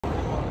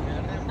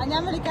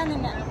ഞാൻ വിളിക്കാൻ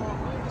നിന്നെ.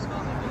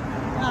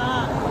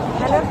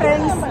 Hello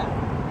friends,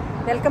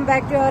 welcome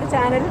back to our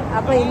channel.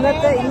 അപ്പൊ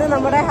ഇന്ന്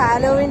നമ്മുടെ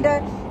ഹാലോവിന്റെ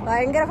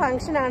ഭയങ്കര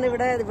ഫംഗ്ഷനാണ്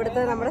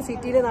ഇവിടുത്തെ നമ്മുടെ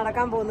സിറ്റിയിൽ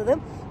നടക്കാൻ പോകുന്നത്.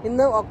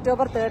 ഇന്ന്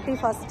October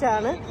 31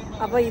 ആണ്.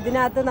 അപ്പൊ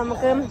ഇതിനകത്ത്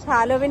നമുക്ക്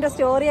ഹാലോവിന്റെ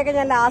സ്റ്റോറിയൊക്കെ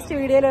ഞാൻ ലാസ്റ്റ്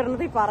വീഡിയോയിൽ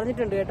ഒരെണ്ണത്തിൽ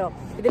പറഞ്ഞിട്ടുണ്ട് കേട്ടോ.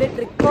 ഇതിൽ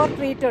ട്രിക്ക് ഓർ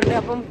ട്രീറ്റ് ഉണ്ട്.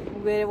 അപ്പം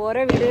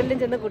ഓരോ വീടുകളിലും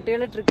ചെന്ന്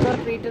കുട്ടികൾ ട്രിക്ക് ഓർ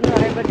ട്രീറ്റ് എന്ന്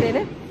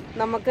പറയുമ്പോഴത്തേന്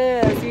നമുക്ക്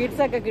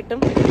സ്വീറ്റ്സ് ഒക്കെ കിട്ടും.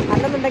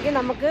 അല്ലെന്നുണ്ടെങ്കിൽ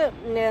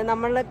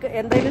നമ്മൾക്ക്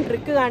എന്തെങ്കിലും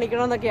ട്രിക്ക്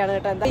കാണിക്കണമെന്നൊക്കെയാണ്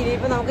കേട്ടോ.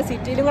 ഇനിയിപ്പോൾ നമുക്ക്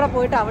സിറ്റിയിലും കൂടെ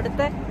പോയിട്ട്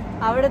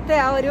അവിടുത്തെ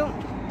ആ ഒരു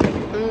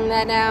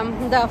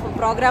എന്താ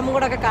പ്രോഗ്രാമും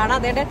കൂടെ ഒക്കെ കാണാം.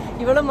 അതേടെ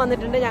ഇവളും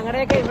വന്നിട്ടുണ്ട്.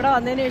 ഞങ്ങളുടെയൊക്കെ ഇവിടെ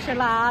വന്നതിന്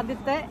ശേഷമുള്ള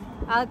ആദ്യത്തെ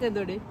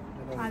എന്തോടി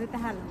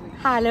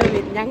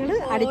ഹാലോവീൻ ഞങ്ങള്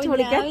അടിച്ചു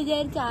പൊളിക്കാൻ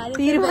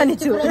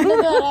തീരുമാനിച്ചു.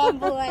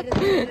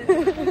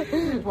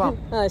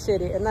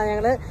 ശരി, എന്നാ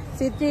ഞങ്ങള്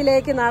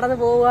സിറ്റിയിലേക്ക് നടന്നു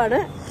പോവുകയാണ്.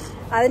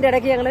 അതിന്റെ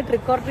ഇടയ്ക്ക് ഞങ്ങള്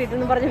ട്രിക്ക് ഓർ ട്രീറ്റ്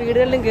എന്ന് പറഞ്ഞ്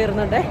വീടുകളിലും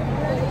കയറുന്നുണ്ട്.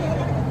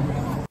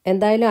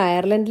 എന്തായാലും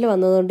അയർലൻഡിൽ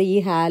വന്നതുകൊണ്ട് ഈ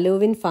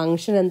ഹാലോവിൻ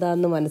ഫംഗ്ഷൻ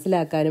എന്താണെന്ന്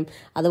മനസ്സിലാക്കാനും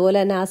അതുപോലെ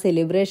തന്നെ ആ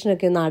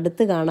സെലിബ്രേഷനൊക്കെ ഒന്ന്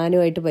അടുത്ത്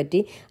കാണാനുമായിട്ട് പറ്റി.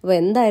 അപ്പോൾ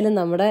എന്തായാലും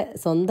നമ്മുടെ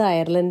സ്വന്തം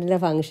അയർലൻഡിൻ്റെ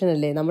ഫംഗ്ഷൻ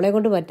അല്ലേ, നമ്മളെ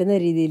കൊണ്ട് പറ്റുന്ന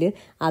രീതിയിൽ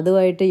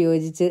അതുമായിട്ട്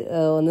യോജിച്ച്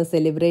ഒന്ന്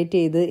സെലിബ്രേറ്റ്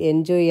ചെയ്ത്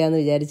എൻജോയ്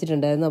ചെയ്യാമെന്ന്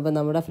വിചാരിച്ചിട്ടുണ്ടായിരുന്നു. അപ്പോൾ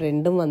നമ്മുടെ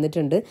ഫ്രണ്ടും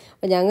വന്നിട്ടുണ്ട്.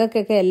 അപ്പോൾ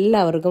ഞങ്ങൾക്കൊക്കെ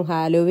എല്ലാവർക്കും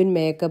ഹാലോവിൻ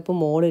മേക്കപ്പ്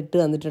മോളിട്ട്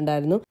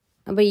തന്നിട്ടുണ്ടായിരുന്നു.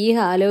 അപ്പോൾ ഈ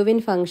ഹാലോവിൻ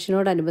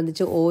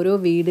ഫംഗ്ഷനോടനുബന്ധിച്ച് ഓരോ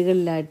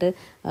വീടുകളിലായിട്ട്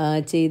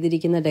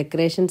ചെയ്തിരിക്കുന്ന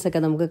ഡെക്കറേഷൻസ് ഒക്കെ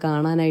നമുക്ക്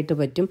കാണാനായിട്ട്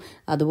പറ്റും.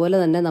 അതുപോലെ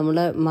തന്നെ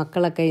നമ്മുടെ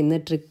മക്കളൊക്കെ ഇന്ന്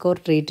ട്രിക്ക് ഓർ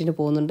ട്രീറ്റിന്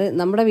പോകുന്നുണ്ട്.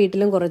 നമ്മുടെ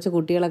വീട്ടിലും കുറച്ച്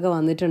കുട്ടികളൊക്കെ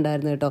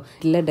വന്നിട്ടുണ്ടായിരുന്നു കേട്ടോ.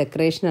 നല്ല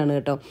ഡെക്കറേഷനാണ്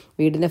കേട്ടോ.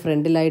 വീടിൻ്റെ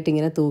ഫ്രണ്ടിലായിട്ട്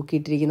ഇങ്ങനെ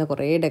തൂക്കിയിട്ടിരിക്കുന്ന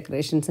കുറേ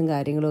ഡെക്കറേഷൻസും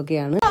കാര്യങ്ങളും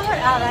ഒക്കെയാണ്.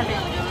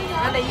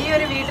 ഈ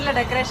ഒരു വീട്ടിലെ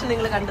ഡെക്കറേഷൻ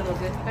നിങ്ങൾ കണ്ടു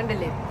നോക്ക്,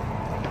 കണ്ടില്ലേ?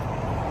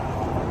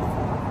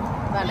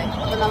 അതാണ്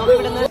അപ്പോൾ നമുക്ക്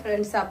ഇവിടുന്ന്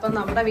ഫ്രണ്ട്സ്. അപ്പം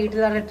നമ്മുടെ വീട്ടിൽ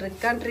തന്നെ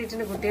ട്രിക്ക് ആൻഡ്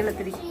ട്രീറ്റിന് കുട്ടികൾ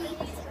എത്തിരി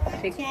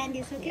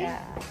candies, okay? Yeah.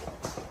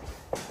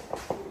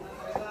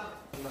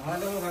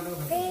 Hello.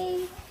 Hey.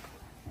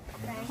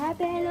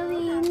 Happy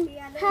Halloween.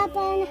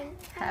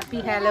 Happy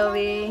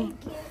Halloween.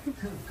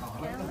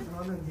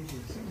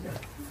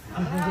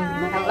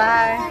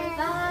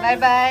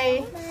 Bye.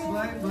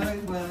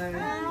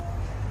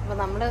 അപ്പൊ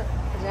നമ്മള്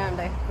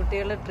ഇല്ലാണ്ടേ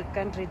കുട്ടികള് ട്രിക്ക്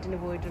ആൻഡ് ട്രീറ്റിന്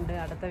പോയിട്ടുണ്ട്.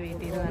 അടുത്ത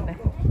വീട്ടിൽ നിന്ന് കണ്ടേ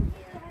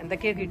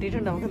എന്തൊക്കെയോ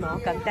കിട്ടിയിട്ടുണ്ട്, നമുക്ക്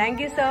നോക്കാം.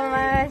 Thank you so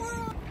much.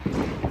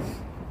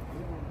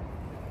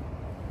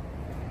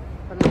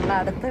 നമ്മൾ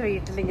അടുത്ത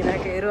വീട്ടിൽ ഇങ്ങനെ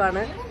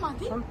കയറുവാണ്.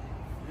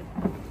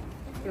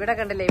 ഇവിടെ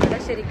കണ്ടില്ലേ, ഇവിടെ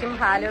ശരിക്കും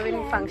ഹാലോവിൻ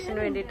ഫംഗ്ഷന്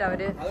വേണ്ടിയിട്ട്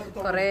അവര്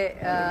കുറെ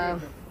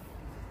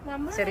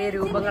ചെറിയ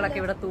രൂപങ്ങളൊക്കെ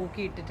ഇവിടെ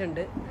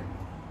തൂക്കിയിട്ടിട്ടുണ്ട്.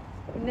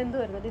 പിന്നെന്ത്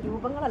വരുന്നത്,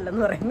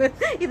 രൂപങ്ങളല്ലെന്ന് പറയുന്നത്.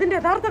 ഇതിന്റെ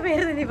യഥാർത്ഥ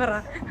പേര് നീ പറ.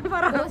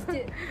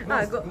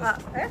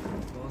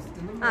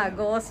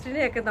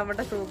 ഗോസ്റ്റിനെയൊക്കെ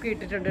നമ്മുടെ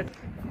തൂക്കിയിട്ടിട്ടുണ്ട്.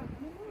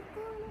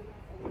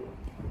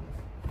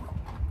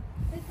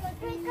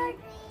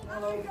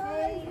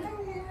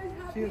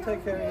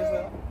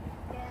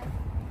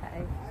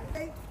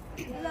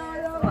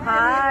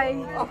 Hi,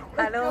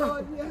 hello.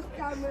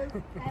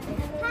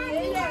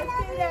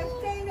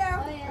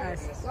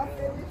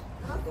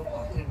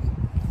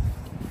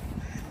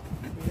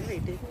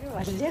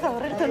 വലിയ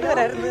കവർ എടുത്തോണ്ട്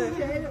വരായിരുന്നു.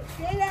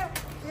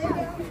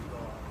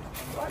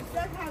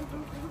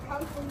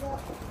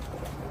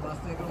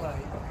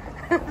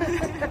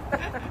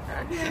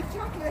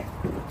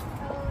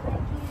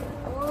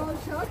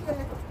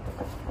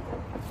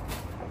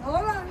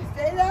 Hold on,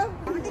 stay there.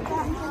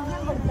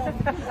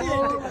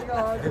 Oh my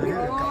God.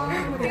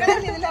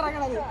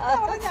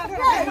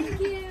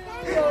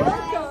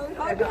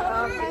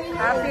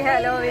 Happy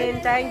Halloween.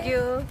 Thank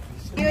you.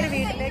 ഈ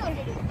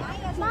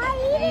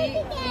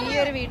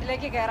ഒരു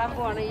വീട്ടിലേക്ക് കയറാൻ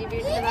പോവാണ്. ഈ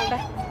വീട്ടിൽ നല്ല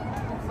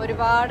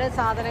ഒരുപാട്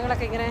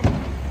സാധനങ്ങളൊക്കെ ഇങ്ങനെ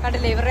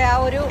കണ്ടില്ലേ. ഇവരുടെ ആ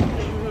ഒരു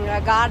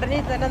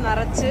ഗാർഡനിൽ തന്നെ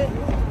നിറച്ച്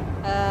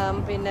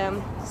പിന്നെ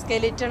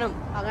സ്കെലിറ്റണും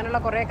അങ്ങനെയുള്ള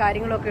കുറേ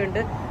കാര്യങ്ങളൊക്കെ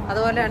ഉണ്ട്.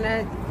 അതുപോലെ തന്നെ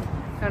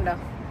കണ്ടോ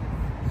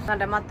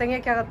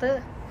മത്തങ്ങയ്ക്കകത്ത്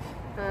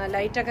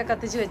ലൈറ്റൊക്കെ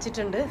കത്തിച്ച്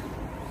വെച്ചിട്ടുണ്ട്.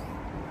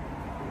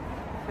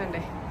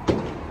 കണ്ടേ,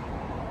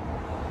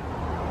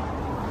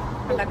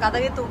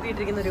 കഥകിൽ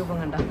തൂക്കിയിട്ടിരിക്കുന്ന രൂപം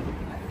കണ്ട.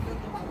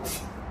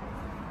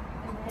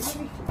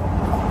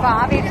 അപ്പൊ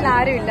ആ വീട്ടിൽ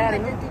ആരും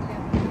ഇല്ലായിരുന്നു.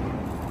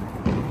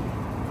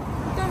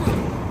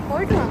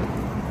 പോയിട്ട് വാ.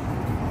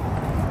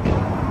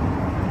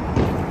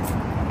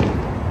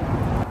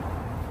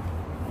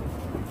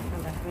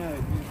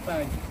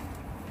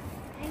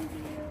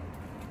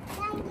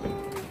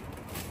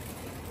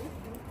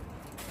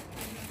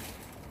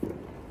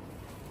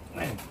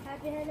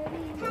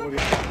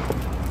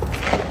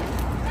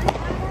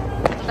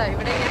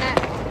 ഇവിടെ ഇങ്ങനെ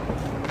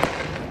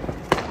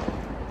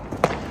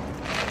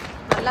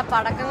നല്ല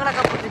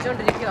പടക്കങ്ങളൊക്കെ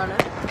പൊട്ടിച്ചോണ്ടിരിക്കുവാണ്.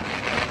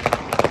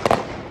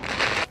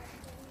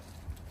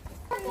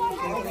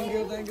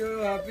 Thank you.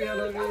 Happy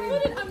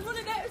Halloween. I'm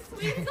gonna get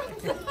sweets.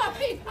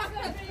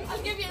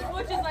 I'll give you as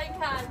much as I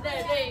can.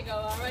 There you go.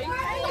 All right.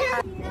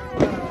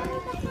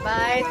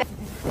 Bye.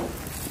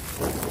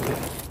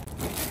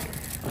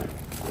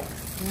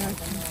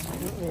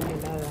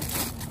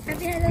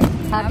 Happy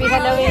Halloween. Happy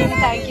Halloween.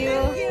 Thank you.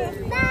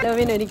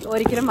 Halloween എനിക്ക്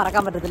ഒരിക്കലും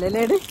മറക്കാൻ പറ്റത്തില്ല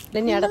അല്ലേ?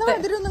 ഇനി അടുത്ത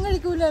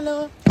കഴിക്കൂലോ.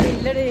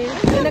 ഇല്ലടി,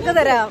 നിനക്ക്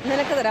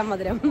തരാം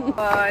മധുരം.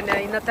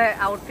 ഇന്നത്തെ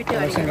ഔട്ട്ഫിറ്റ്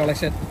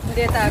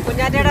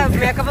കുഞ്ഞാറ്റയുടെ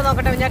മേക്കപ്പ്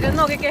നോക്കട്ടെ. കുഞ്ഞാറ്റ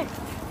നോക്കിക്കേ.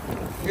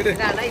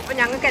 ഇതാണ് ഇപ്പൊ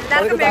ഞങ്ങൾക്ക്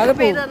എല്ലാവർക്കും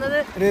മേക്കപ്പ് ചെയ്ത് തന്നത്.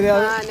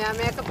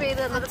 മേക്കപ്പ്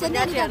ചെയ്ത് തന്നത്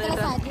കുഞ്ഞാറ്റയാണ്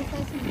കേട്ടോ.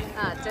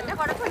 അച്ഛന്റെ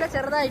കുഴപ്പമില്ല,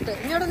 ചെറുതായിട്ട്.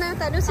 ഇങ്ങോട്ട്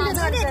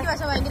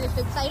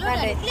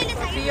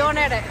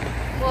ഫിയോണയുടെ.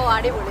 ഓ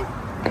അടിപൊളി.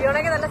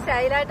 ഫിയോണയ്ക്ക് നല്ല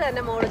സ്റ്റൈലായിട്ട്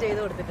തന്നെ മോള്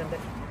ചെയ്ത് കൊടുത്തിട്ടുണ്ട്.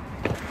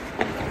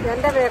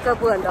 എന്റെ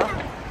മേക്കപ്പ് കണ്ടോ?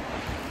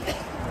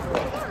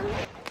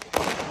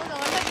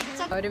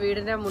 അവര്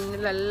വീടിന്റെ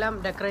മുന്നിലെല്ലാം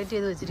ഡെക്കറേറ്റ്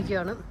ചെയ്ത്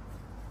വെച്ചിരിക്കുകയാണ്.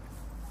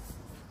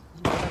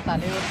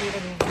 തലയോട്ടിയുടെ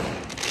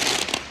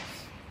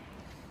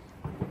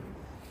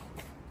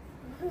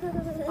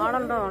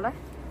ആണുണ്ടോ അവിടെ?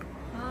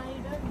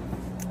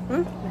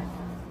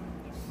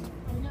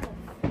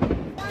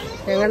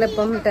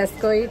 ഞങ്ങളിപ്പം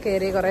ടെസ്കോയിൽ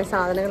കയറി കുറെ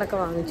സാധനങ്ങളൊക്കെ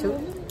വാങ്ങിച്ചു.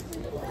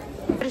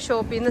 ഒരു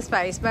ഷോപ്പിൽ നിന്ന്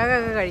സ്പൈസ് ബാഗ്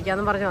ഒക്കെ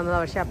കഴിക്കാമെന്ന് പറഞ്ഞ്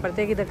വന്നതാണ്. പക്ഷെ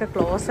അപ്പോഴത്തേക്ക് ഇതൊക്കെ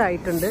ക്ലോസ്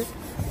ആയിട്ടുണ്ട്.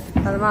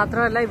 അത്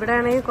മാത്രമല്ല ഇവിടെ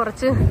ആണെങ്കിൽ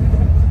കുറച്ച്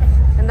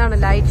എന്താണ്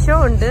ലൈറ്റ് ഷോ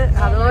ഉണ്ട്.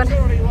 അതുപോലെ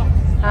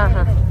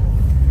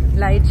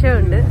ലൈറ്റ് ഷോ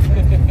ഉണ്ട്.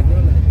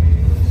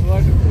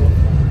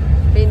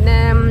 പിന്നെ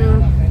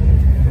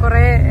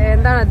കുറെ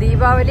എന്താണ്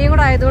ദീപാവലിയും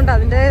കൂടെ ആയതുകൊണ്ട്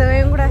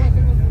അതിൻ്റെയും കൂടെ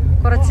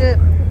കുറച്ച്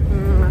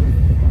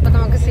ഇപ്പൊ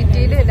നമുക്ക്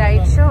സിറ്റിയിൽ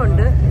ലൈറ്റ് ഷോ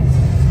ഉണ്ട്.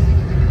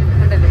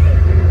 ഉണ്ടല്ലേ,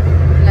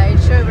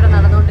 ലൈറ്റ് ഷോ ഇവിടെ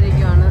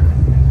നടന്നുകൊണ്ടിരിക്കുകയാണ്.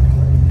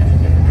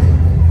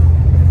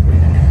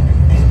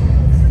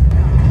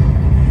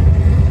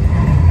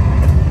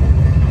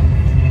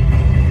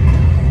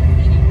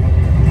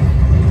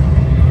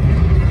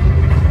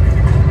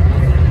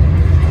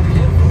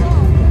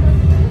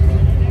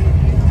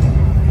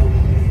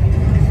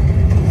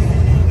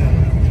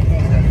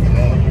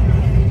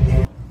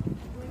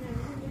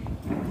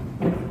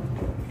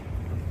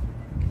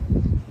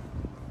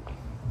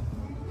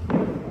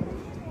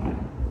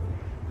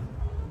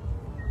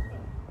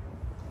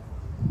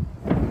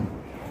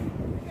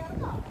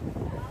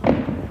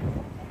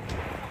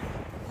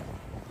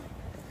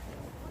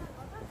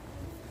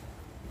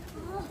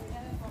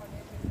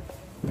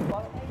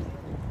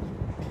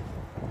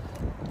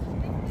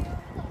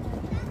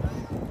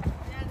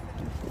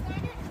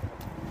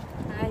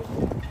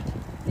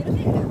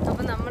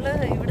 അപ്പൊ നമ്മള്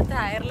ഇവിടുത്തെ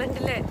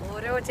അയർലൻഡിലെ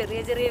ഓരോ ചെറിയ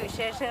ചെറിയ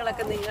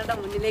വിശേഷങ്ങളൊക്കെ നിങ്ങളുടെ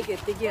മുന്നിലേക്ക്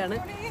എത്തിക്കുകയാണ്.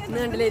 ഇന്ന്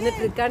കണ്ടില്ലേ, ഇന്ന്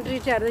ട്രിക്ക് ആൻഡ്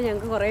ട്രീറ്റ് ആയിരുന്നു.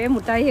 ഞങ്ങൾക്ക് കുറേ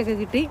മുട്ടായി ഒക്കെ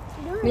കിട്ടി.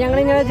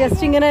 ഞങ്ങളിങ്ങനെ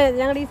ജസ്റ്റ് ഇങ്ങനെ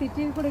ഞങ്ങളുടെ ഈ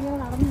സിറ്റിയിൽ കൂടെ ഇങ്ങനെ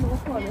നടന്ന്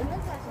നോക്കുവാണ്.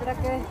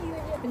 ഇവിടെയൊക്കെ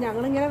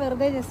ഞങ്ങളിങ്ങനെ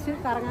വെറുതെ ജസ്റ്റ്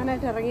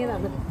കറങ്ങാനായിട്ട്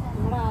ഇറങ്ങിയതാണ്.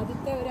 നമ്മുടെ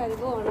ആദ്യത്തെ ഒരു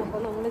അനുഭവമാണ്.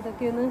 അപ്പോൾ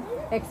നമ്മളിതൊക്കെ ഒന്ന്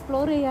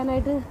എക്സ്പ്ലോർ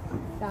ചെയ്യാനായിട്ട്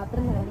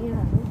രാത്രി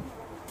ഇറങ്ങിയതാണ്.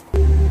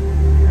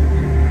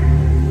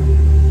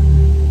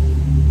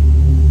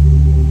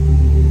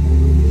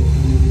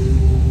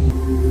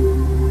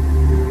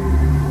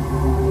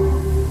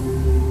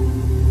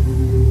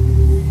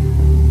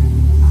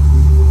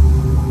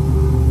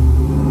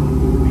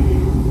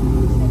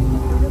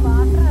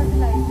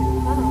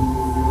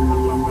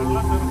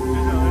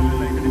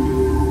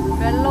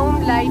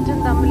 ലൈറ്റും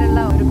തമ്മിലുള്ള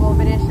ഒരു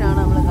കോമ്പിനേഷനാണ്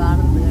നമ്മൾ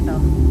കാണുന്നത് കേട്ടോ.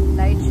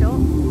 Light show.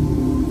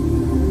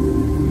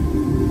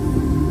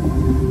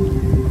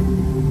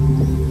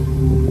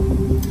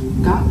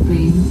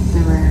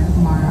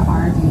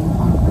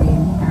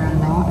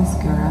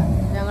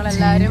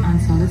 ഞങ്ങളെല്ലാരും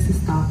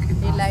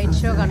ഈ ലൈറ്റ്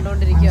ഷോ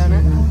കണ്ടുകൊണ്ടിരിക്കുകയാണ്.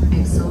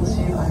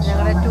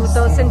 ഞങ്ങളുടെ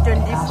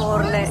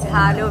 2024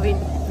 ഹാലോവീൻ.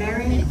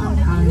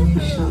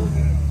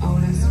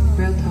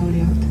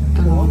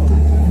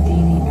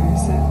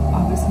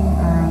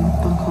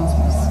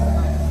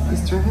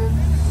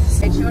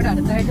 ലൈറ്റ് ഷോയുടെ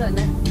അടുത്തായിട്ട്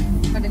തന്നെ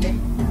കണ്ടില്ലേ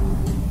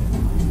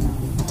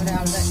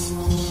ഒരാളുടെ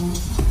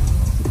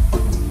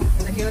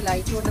എന്തൊക്കെയോ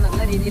ലൈറ്റ് കൊണ്ട്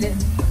നല്ല രീതിയിൽ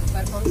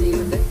പെർഫോം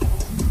ചെയ്യുന്നുണ്ട്.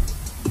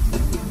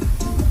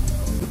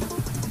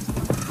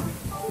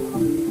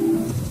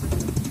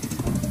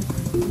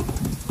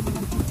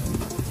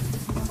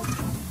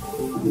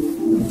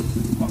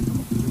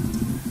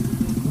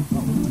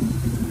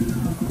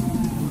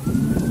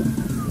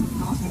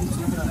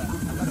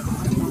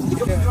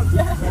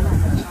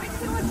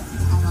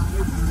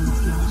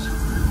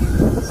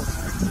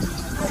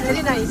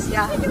 Very nice,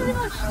 yeah.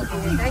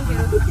 Okay, thank you.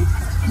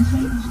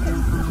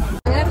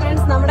 അങ്ങനെ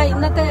ഫ്രണ്ട്സ്, നമ്മുടെ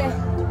ഇന്നത്തെ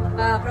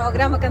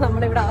പ്രോഗ്രാം ഒക്കെ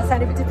നമ്മളിവിടെ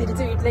അവസാനിപ്പിച്ച്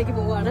തിരിച്ച് വീട്ടിലേക്ക്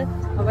പോവുകയാണ്.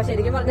 അപ്പോൾ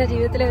ശരിക്കും പറഞ്ഞാൽ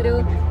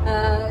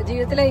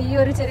ജീവിതത്തിലെ ഈ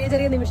ഒരു ചെറിയ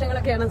ചെറിയ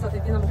നിമിഷങ്ങളൊക്കെയാണ്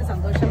സത്യത്തിൽ നമുക്ക്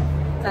സന്തോഷം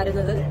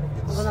തരുന്നത്.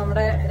 അപ്പോൾ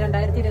നമ്മുടെ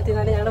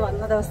 2024 ഞങ്ങൾ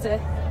വന്ന ദിവസത്തെ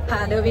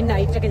ഹാലോവീൻ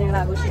നൈറ്റ് ഒക്കെ ഞങ്ങൾ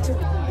ആഘോഷിച്ചു.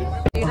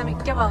 ഇവിടെ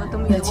മിക്ക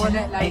ഭാഗത്തും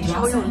ഇതുപോലെ ലൈറ്റ്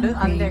ഷോയും ഉണ്ട്.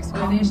 അതിന്റെ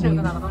എക്സ്പ്ലനേഷൻ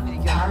ഒക്കെ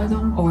നടന്നുകൊണ്ടിരിക്കുകയാണ്.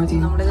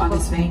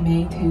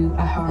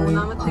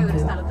 മൂന്നാമത്തെ ഒരു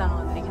സ്ഥലത്താണ്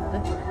വന്നിരിക്കുന്നത്.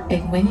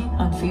 Ik ben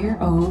aan 4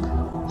 ook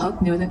ook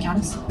nodig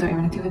kennis door er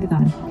natuurlijk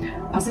gedaan.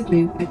 Als ik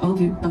leef, ik al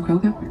doe dan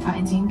kroken,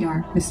 18 jaar,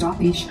 de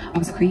strafeis,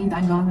 als ik kreeg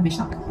dan gaan we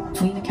misnak.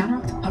 Toen ik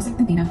kenraakt, als ik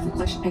de dienen voor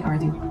klish, ik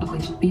ardu, een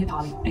klish, be het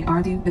hali, ik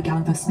ardu de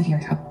galantas naar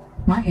hier gaan.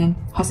 Maar geen,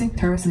 als ik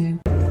terras leef.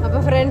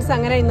 അപ്പോൾ friends,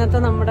 അങ്ങനെ ഇന്നത്തെ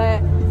നമ്മുടെ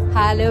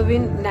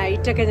Halloween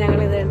നൈറ്റൊക്കെ ഞങ്ങൾ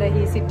ഇതേണ്ട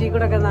ഈ city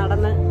കൂടെ ഒക്കെ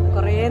നടന്ന്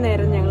കുറേ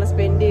നേരം ഞങ്ങൾ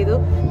സ്പെൻഡ് ചെയ്തു.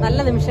 നല്ല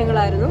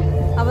നിമിഷങ്ങളായിരുന്നു.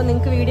 അപ്പോൾ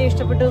നിങ്ങൾക്ക് വീഡിയോ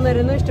ഇഷ്ടപ്പെട്ടു എന്ന്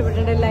വരുന്നു.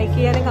 ഇഷ്ടപ്പെട്ടിട്ടുണ്ടെങ്കിൽ ലൈക്ക്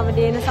ചെയ്യാനും കമൻറ്റ്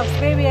ചെയ്യാനും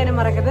സബ്സ്ക്രൈബ് ചെയ്യാനും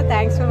മറക്കരുത്.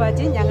 Thanks for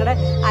watching. ഞങ്ങളുടെ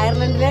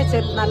അയർലൻഡിലെ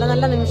നല്ല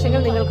നല്ല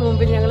നിമിഷങ്ങൾ നിങ്ങൾക്ക്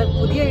മുമ്പിൽ ഞങ്ങൾ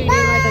പുതിയ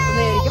വീഡിയോയുമായിട്ട്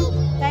എത്തുന്നതായിരിക്കും.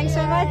 Thanks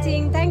for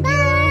watching. Thank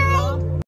you.